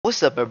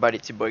What's up everybody,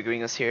 it's your boy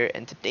Gringos here,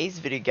 and today's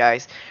video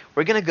guys,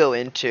 we're gonna go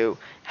into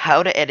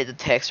how to edit the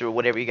text or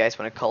whatever you guys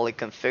want to call it,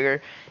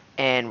 configure,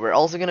 and we're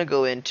also gonna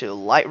go into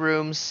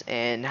Lightrooms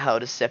and how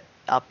to set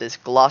up this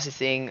glossy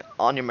thing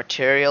on your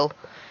material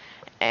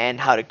and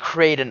how to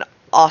create an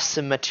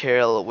awesome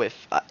material with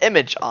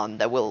image on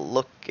that will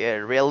look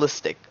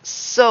realistic.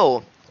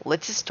 So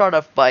let's just start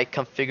off by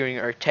configuring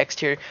our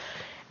text here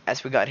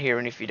as we got here,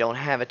 and if you don't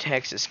have a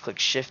text, just click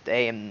Shift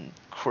A and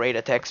create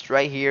a text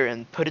right here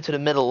and put it to the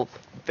middle.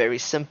 Very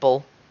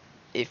simple.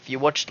 If you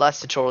watched last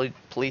tutorial,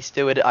 please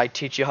do it. I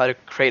teach you how to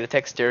create a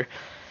text here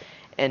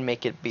and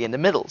make it be in the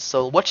middle.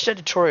 So watch that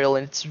tutorial,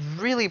 and it's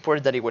really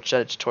important that you watch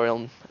that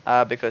tutorial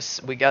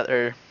because we got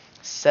our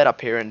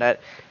setup here, and that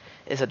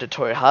is a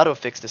tutorial how to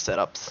fix the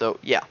setup. So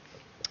yeah,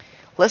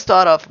 let's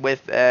start off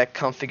with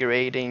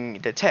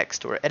configuring the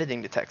text or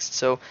editing the text.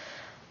 So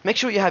make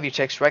sure you have your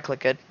text, right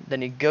click it,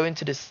 then you go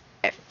into this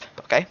F,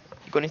 okay?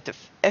 You go into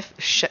F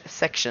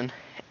section,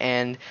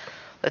 and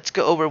let's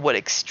go over what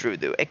extrude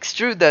do.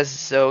 Extrude does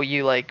so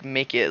you like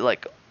make it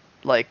like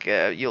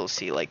you'll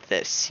see like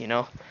this, you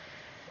know?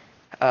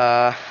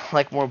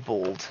 Like more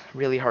bold,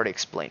 really hard to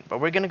explain. But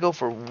we're gonna go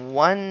for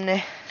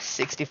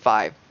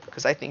 165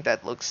 because I think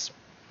that looks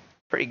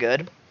pretty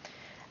good.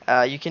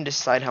 You can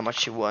decide how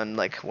much you want,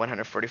 like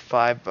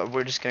 145, but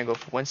we're just gonna go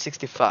for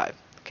 165,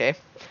 okay?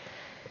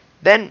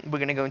 Then we're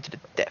gonna go into the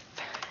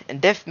depth,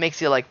 and depth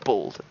makes it like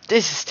bold.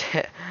 This is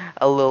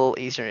a little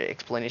easier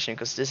explanation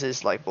because this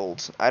is like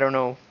bold. I don't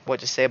know what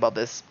to say about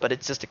this, but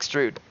it's just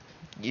extrude.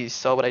 You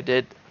saw what I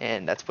did,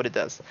 and that's what it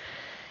does.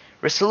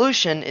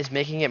 Resolution is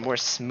making it more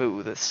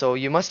smooth, so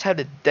you must have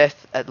the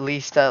depth at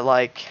least at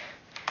like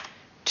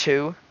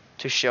 2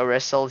 to show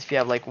result. If you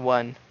have like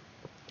 1,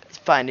 it's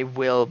fine, it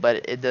will,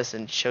 but it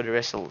doesn't show the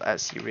result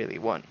as you really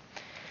want.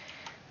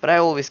 But I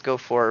always go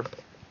for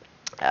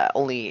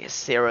only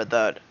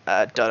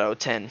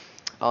 0.010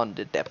 on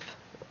the depth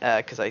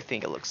because I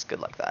think it looks good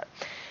like that.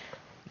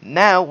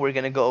 Now we're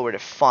gonna go over the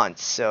font,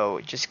 so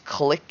just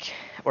click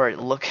or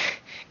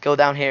go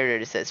down here where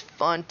it says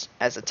font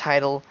as a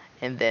title,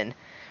 and then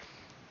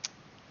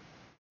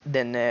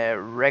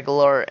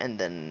regular, and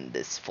then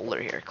this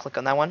folder here. Click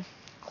on that one.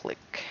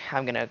 Click.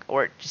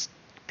 Or just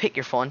pick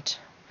your font.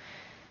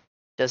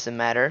 Doesn't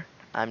matter.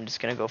 I'm just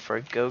gonna go for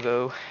a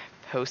Go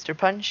Poster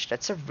Punch.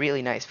 That's a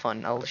really nice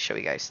font. I'll show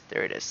you guys.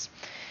 There it is.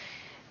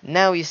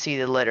 Now you see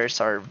the letters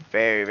are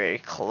very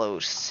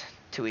close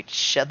to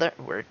each other.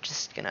 We're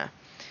just gonna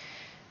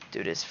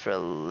do this for a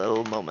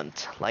little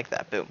moment like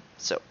that. Boom.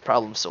 So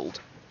problem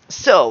solved.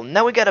 So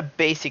now we got a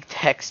basic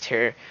text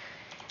here,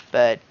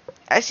 but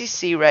as you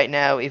see right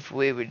now, if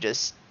we would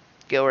just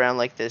go around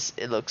like this,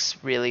 it looks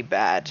really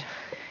bad.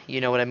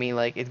 You know what I mean?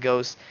 Like it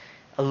goes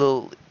a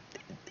little,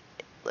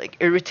 like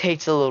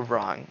irritates a little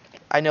wrong.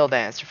 I know the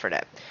answer for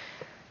that.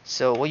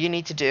 So what you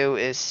need to do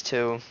is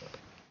to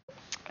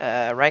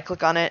right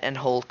click on it and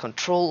hold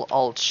Control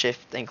Alt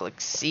Shift and click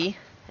C,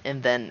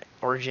 and then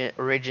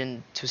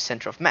origin to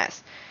center of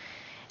mass.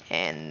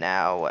 And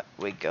now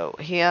we go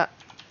here,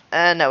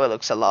 and now it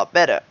looks a lot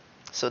better.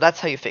 So that's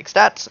how you fix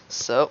that.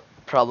 So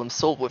problem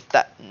solved with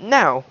that.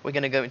 Now we're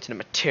gonna go into the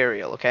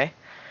material, okay?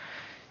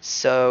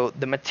 So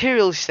the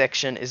material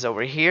section is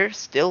over here.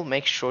 Still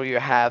make sure you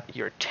have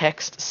your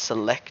text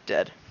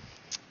selected.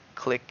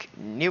 Click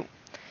New.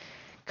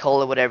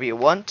 Call it whatever you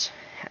want.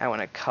 I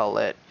want to call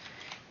it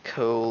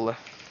cool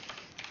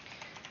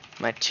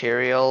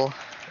material.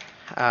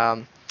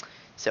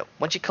 So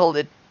once you called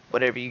it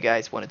whatever you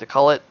guys wanted to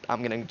call it,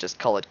 I'm gonna just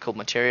call it cool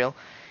material.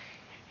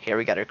 Here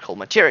we got our cool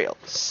material.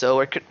 So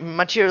our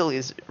material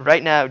is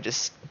right now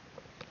just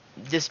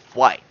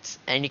white,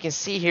 and you can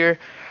see here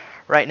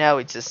right now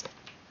it's just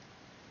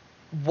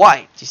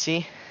white. You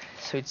see?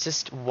 So it's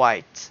just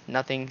white,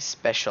 nothing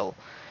special,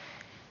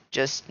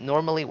 just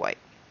normally white.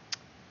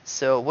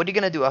 So what you're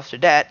gonna do after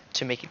that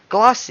to make it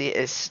glossy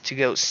is to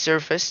go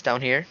surface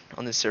down here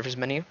on the surface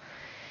menu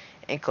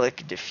and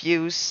click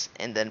diffuse,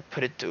 and then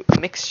put it to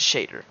mix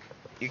shader.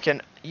 You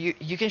can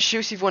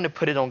choose if you want to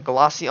put it on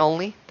glossy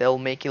only. They'll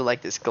make you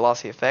like this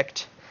glossy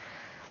effect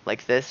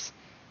like this,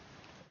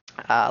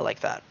 like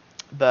that.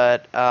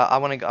 But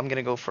I'm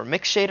gonna go for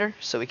mix shader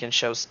so we can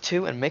choose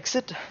 2 and mix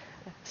it.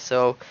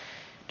 So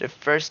the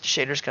first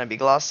shader is gonna be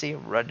glossy.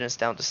 Redness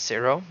down to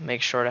 0.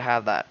 Make sure to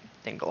have that.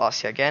 Then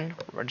glossy again,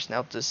 redness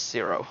down to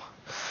 0.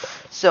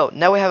 So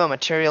now we have a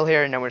material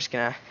here, and now we're just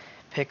gonna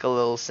pick a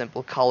little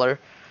simple color,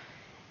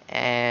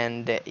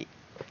 and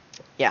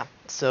yeah.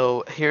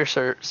 So here's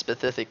our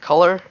specific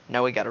color.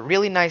 Now we got a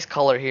really nice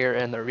color here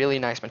and a really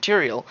nice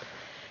material.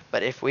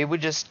 But if we would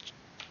just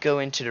go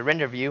into the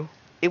render view,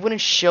 it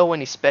wouldn't show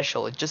any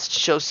special. It just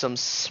shows some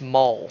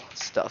small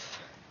stuff.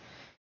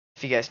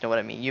 If you guys know what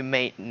I mean. You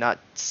may not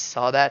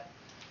saw that,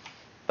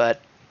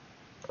 but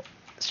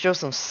show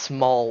some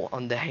small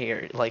on the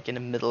hair, like in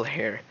the middle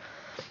hair.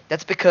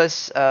 That's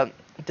because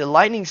the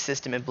lighting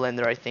system in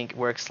Blender, I think,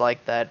 works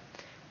like that.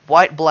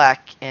 White,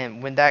 black,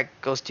 and when that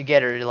goes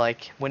together,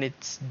 like when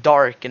it's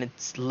dark and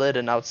it's lit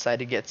and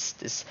outside, it gets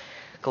this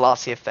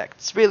glossy effect.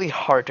 It's really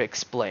hard to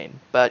explain,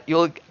 but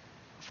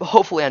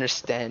hopefully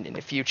understand in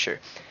the future.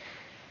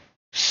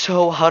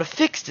 So how to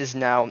fix this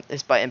now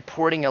is by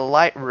importing a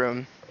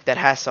Lightroom that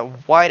has a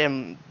white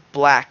and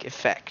black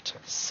effect.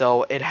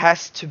 So it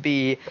has to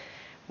be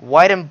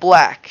white and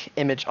black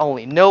image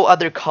only, no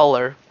other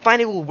color.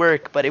 Fine, it will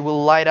work, but it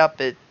will light up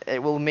it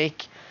will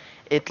make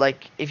it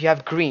like if you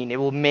have green, it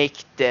will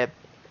make the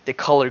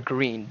color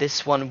green.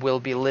 This one will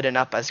be lit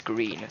up as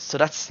green, so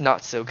that's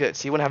not so good.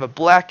 So you want to have a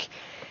black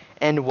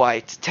and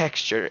white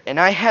texture, and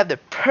I have the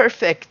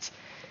perfect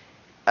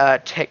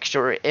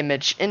texture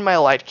image in my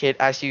light kit,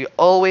 as you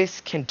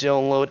always can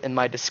download in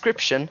my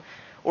description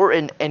or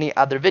in any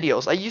other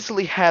videos. I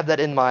usually have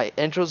that in my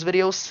intros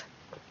videos,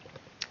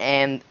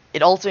 and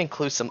it also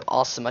includes some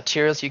awesome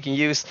materials you can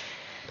use.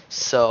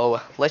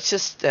 So let's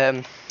just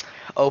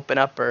open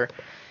up our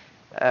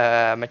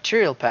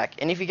material pack,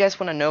 and if you guys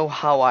want to know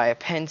how I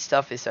append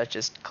stuff, is I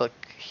just click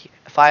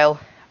file,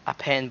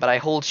 append, but I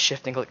hold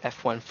shift and click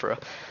F1 for a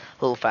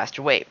little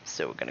faster way.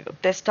 So we're gonna go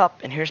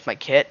desktop, and here's my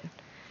kit.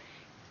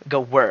 Go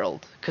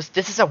world, because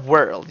this is a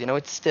world, you know,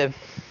 it's the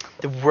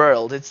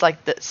world. It's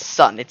like the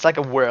sun, it's like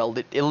a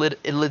world.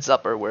 It lights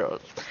up our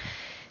world.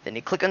 Then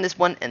you click on this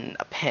one and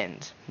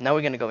append. Now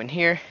we're gonna go in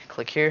here,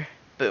 click here,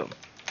 boom.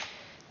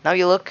 Now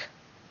you look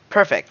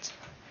perfect.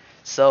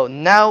 So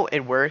now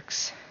it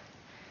works.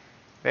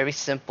 Very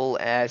simple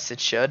as it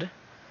should.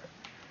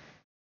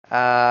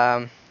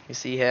 You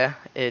see here,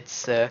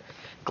 it's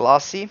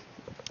glossy,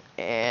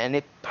 and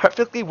it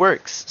perfectly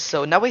works.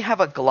 So now we have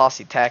a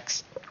glossy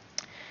text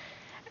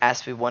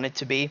as we want it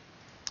to be.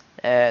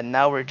 And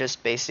now we're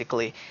just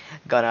basically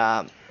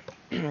gonna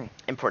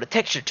import a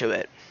texture to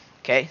it.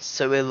 Okay,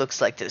 so it looks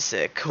like this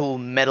cool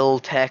metal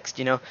text,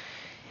 you know.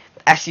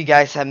 As you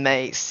guys have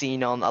may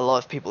seen on a lot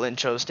of people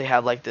intros, they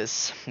have like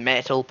this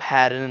metal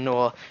pattern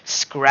or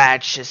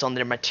scratches on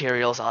their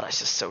materials. Oh, that's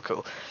just so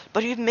cool.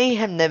 But you may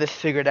have never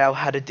figured out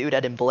how to do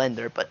that in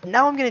Blender, but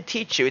now I'm gonna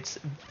teach you. It's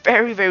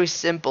very, very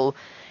simple.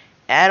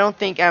 I don't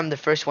think I'm the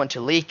first one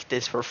to leak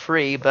this for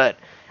free, but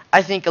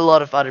I think a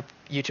lot of other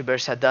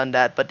YouTubers have done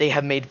that, but they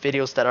have made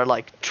videos that are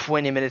like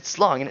 20 minutes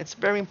long, and it's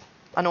very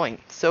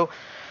annoying. So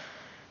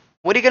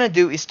what you're gonna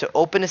do is to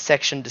open a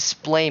section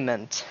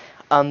displayment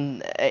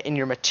in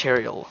your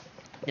material.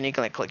 Then you're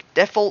gonna click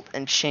default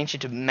and change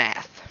it to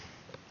math.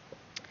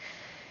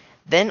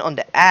 Then on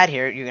the add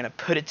here, you're gonna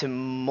put it to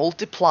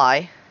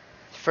multiply.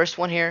 First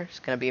one here is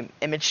gonna be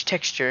image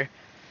texture,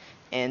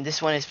 and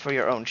this one is for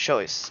your own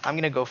choice. I'm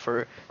gonna go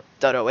for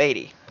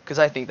 0.080 because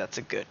I think that's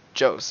a good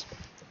choice.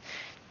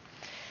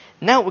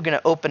 Now we're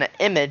gonna open an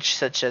image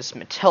such as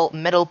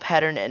metal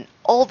pattern, and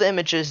all the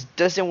images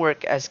doesn't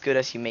work as good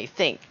as you may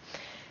think.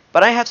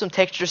 But I have some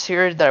textures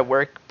here that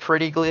work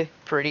pretty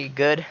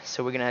good,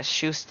 so we're gonna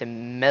choose the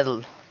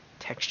metal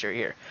texture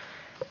here.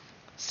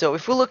 So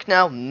if we look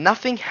now,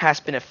 nothing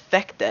has been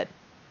affected,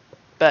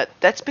 but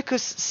that's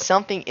because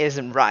something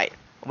isn't right.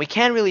 We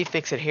can't really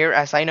fix it here,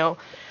 as I know,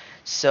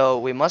 so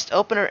we must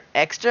open our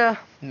extra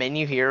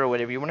menu here, or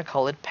whatever you want to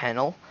call it,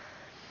 panel.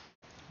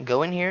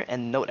 Go in here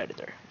and node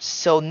editor.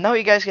 So now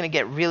you guys are gonna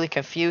get really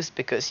confused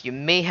because you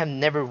may have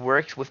never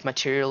worked with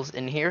materials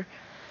in here.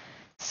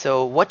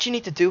 So what you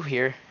need to do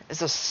here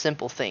is a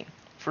simple thing.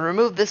 If we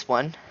remove this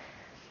one,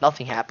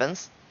 nothing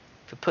happens.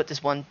 If we put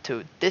this one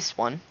to this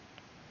one,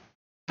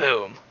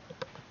 boom,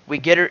 we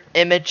get our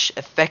image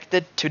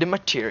affected to the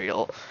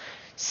material.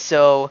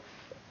 So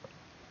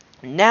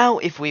now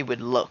if we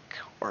would look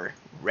or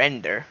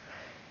render,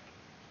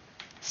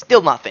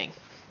 still nothing.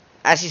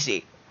 As you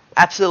see,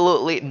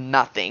 absolutely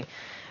nothing.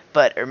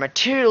 But our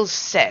material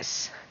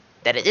says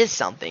that it is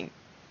something.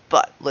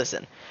 But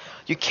listen,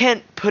 you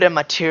can't put a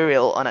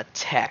material on a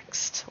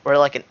text or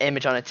like an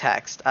image on a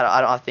text.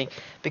 I don't think,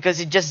 because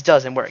it just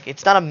doesn't work.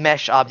 It's not a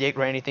mesh object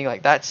or anything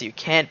like that, so you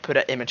can't put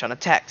an image on a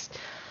text.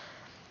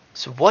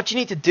 So what you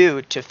need to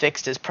do to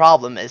fix this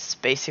problem is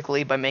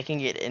basically by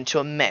making it into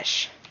a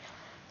mesh.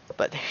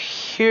 But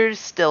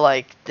here's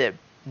the the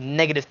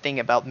negative thing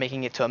about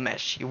making it to a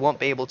mesh. You won't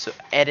be able to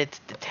edit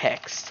the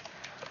text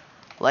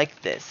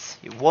like this.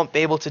 You won't be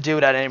able to do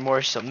that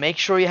anymore, so make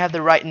sure you have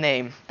the right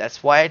name.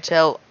 That's why I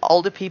tell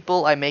all the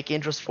people I make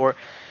intros for,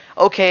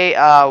 okay,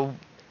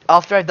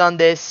 after I've done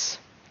this,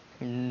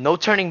 no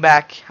turning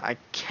back, I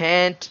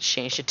can't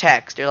change the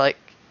text. They're like,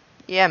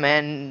 yeah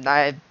man,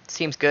 that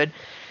seems good.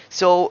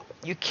 So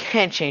you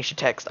can change the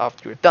text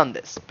after you've done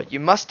this, but you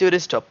must do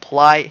this to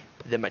apply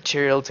the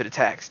material to the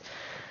text.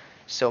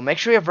 So make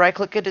sure you have right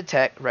click the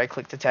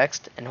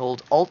text and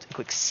hold Alt and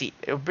click C.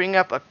 It'll bring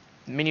up a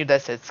menu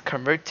that says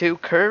convert to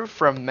curve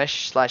from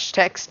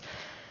mesh/text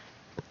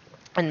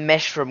and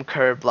mesh from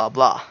curve blah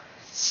blah.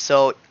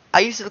 So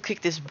I usually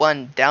click this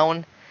one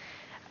down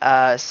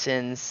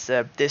since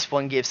this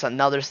one gives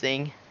another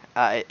thing.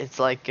 It's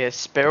like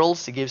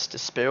spirals. It gives the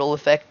spiral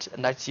effect,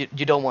 and that's you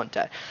don't want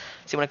that.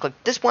 So you want to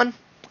click this one,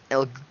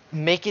 it'll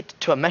make it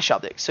to a mesh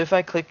object. So if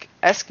I click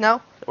ESC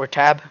now, or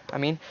tab, I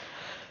mean,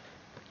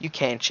 you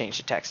can't change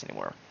the text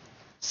anymore.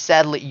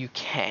 Sadly, you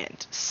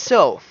can't.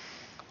 So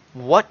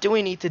what do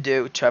we need to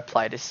do to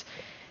apply this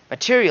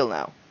material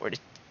now, or the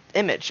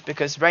image?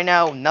 Because right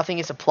now nothing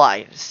is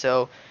applied.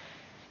 So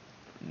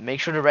make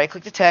sure to right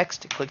click the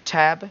text, click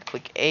tab,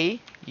 click A,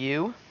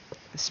 U,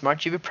 Smart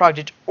UV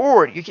Project,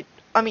 or you can,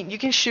 you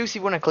can choose if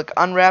you want to click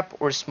unwrap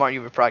or Smart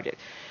UV Project.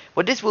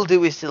 What this will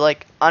do is to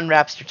like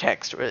unwraps your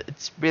text.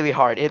 It's really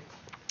hard. It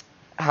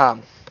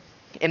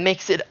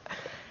makes it,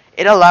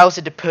 it allows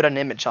it to put an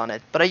image on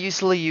it. But I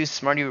usually use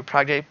Smart UV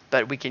Project,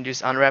 but we can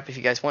use unwrap if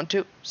you guys want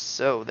to.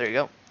 So there you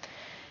go.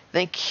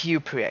 Then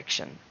cube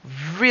projection,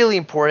 really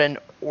important,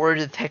 or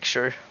the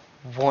texture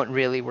won't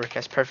really work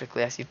as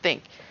perfectly as you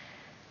think.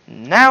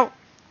 Now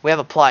we have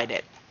applied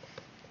it.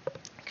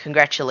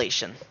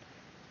 Congratulations,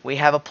 we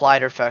have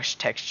applied our first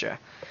texture.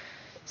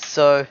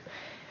 So you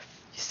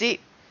see,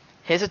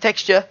 here's a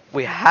texture.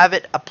 We have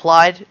it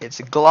applied. It's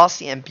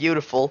glossy and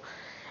beautiful.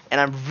 And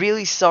I'm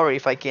really sorry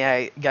if I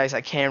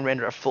can't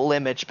render a full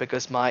image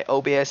because my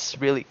OBS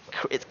really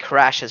it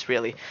crashes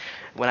really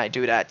when I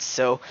do that.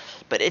 So,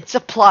 but it's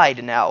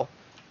applied now.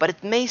 But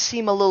it may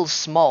seem a little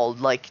small,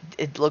 like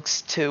it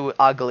looks too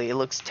ugly. It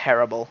looks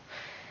terrible.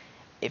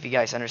 If you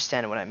guys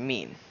understand what I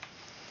mean.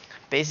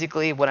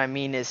 Basically, what I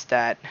mean is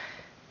that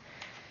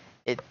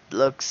it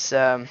looks.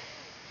 How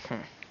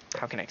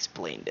can I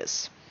explain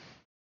this?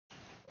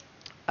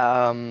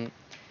 It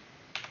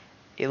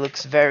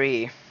looks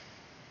very.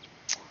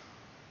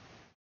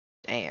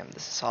 Damn,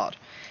 this is hard.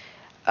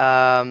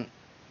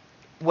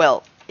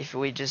 Well, if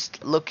we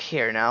just look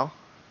here now,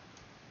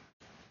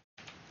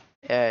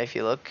 if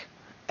you look,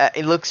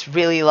 it looks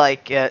really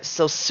like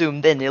so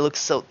zoomed in. It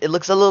looks a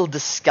little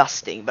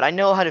disgusting. But I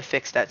know how to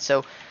fix that.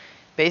 So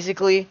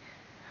basically,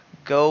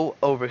 go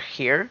over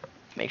here.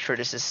 Make sure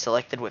this is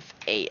selected with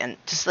A, and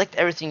to select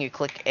everything, you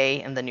click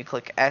A, and then you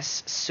click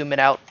S. Zoom it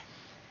out.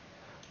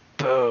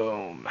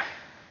 Boom!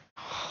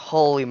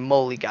 Holy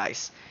moly,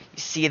 guys! You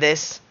see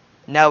this?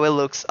 Now it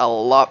looks a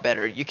lot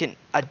better. You can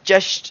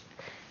adjust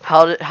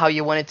how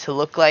you want it to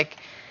look like.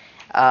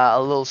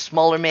 A little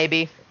smaller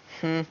maybe.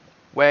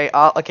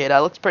 Okay, that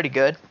looks pretty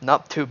good.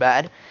 Not too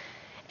bad.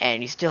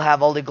 And you still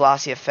have all the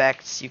glossy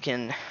effects. You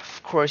can,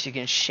 of course, you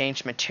can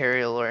change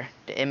material or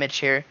the image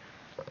here.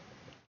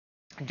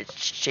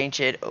 Just change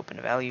it. Open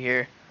the value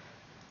here.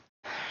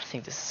 I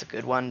think this is a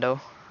good one though.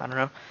 I don't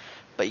know.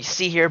 But you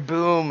see here,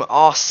 boom,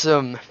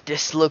 awesome.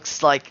 This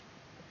looks like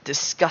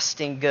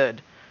disgusting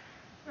good.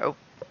 Oh.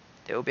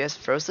 The OBS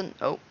frozen.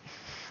 Oh,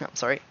 I'm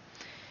sorry.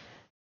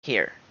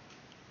 Here.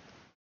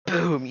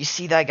 Boom. You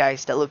see that,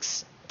 guys? That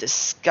looks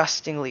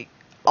disgustingly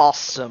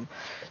awesome.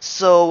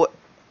 So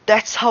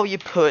that's how you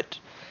put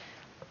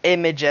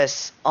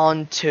images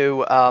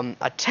onto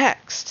a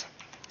text.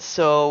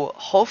 So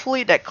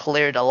hopefully that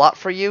cleared a lot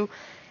for you.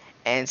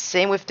 And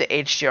same with the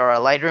HDRI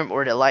Lightroom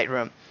or the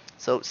Lightroom.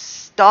 So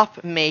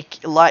stop make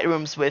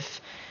Lightrooms with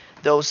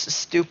those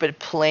stupid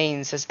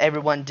planes as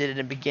everyone did in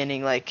the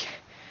beginning, like.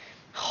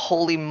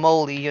 Holy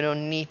moly, you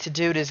don't need to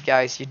do this,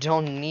 guys. You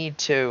don't need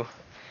to.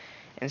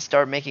 And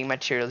start making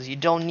materials. You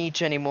don't need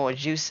to anymore.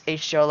 Use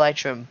HDR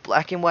Lightroom.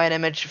 Black and white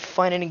image.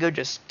 Find any good.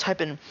 Just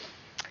type in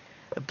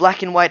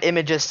black and white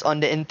images on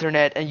the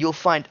internet and you'll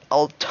find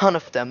a ton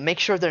of them. Make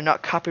sure they're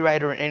not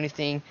copyrighted or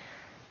anything.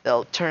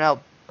 They'll turn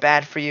out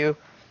bad for you.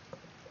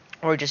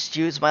 Or just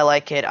use my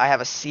like it. I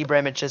have a zebra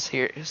image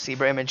here.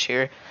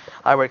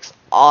 It works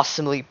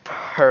awesomely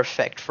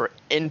perfect for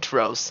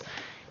intros.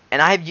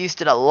 And I have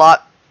used it a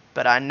lot.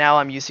 But now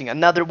I'm using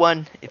another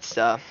one. It's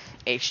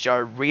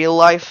HDR Real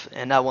Life,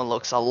 and that one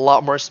looks a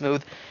lot more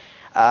smooth.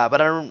 But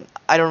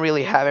I don't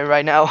really have it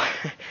right now,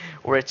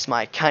 or it's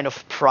my kind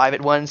of private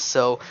one.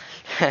 So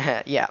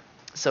yeah.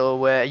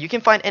 So you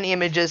can find any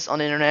images on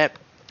the internet.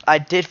 I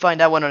did find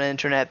that one on the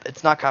internet.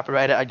 It's not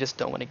copyrighted. I just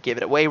don't want to give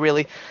it away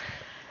really.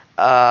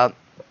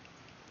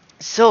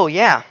 So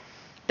yeah,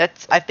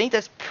 I think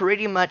that's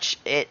pretty much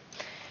it.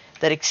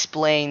 That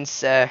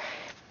explains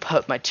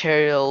put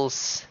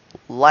materials.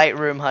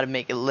 Lightroom, how to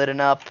make it lit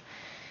up,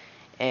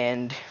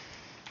 and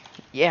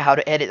yeah, how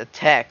to edit the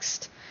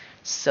text.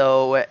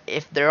 So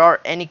if there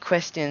are any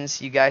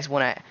questions you guys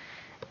want to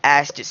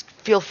ask, just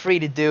feel free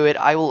to do it.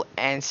 I will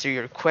answer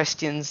your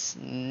questions.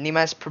 Ni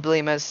más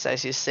problemas,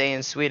 as you say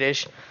in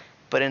Swedish,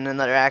 but in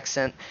another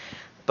accent.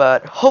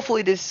 But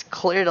hopefully this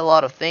cleared a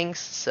lot of things.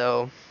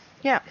 So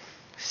yeah,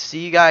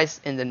 see you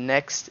guys in the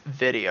next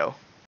video.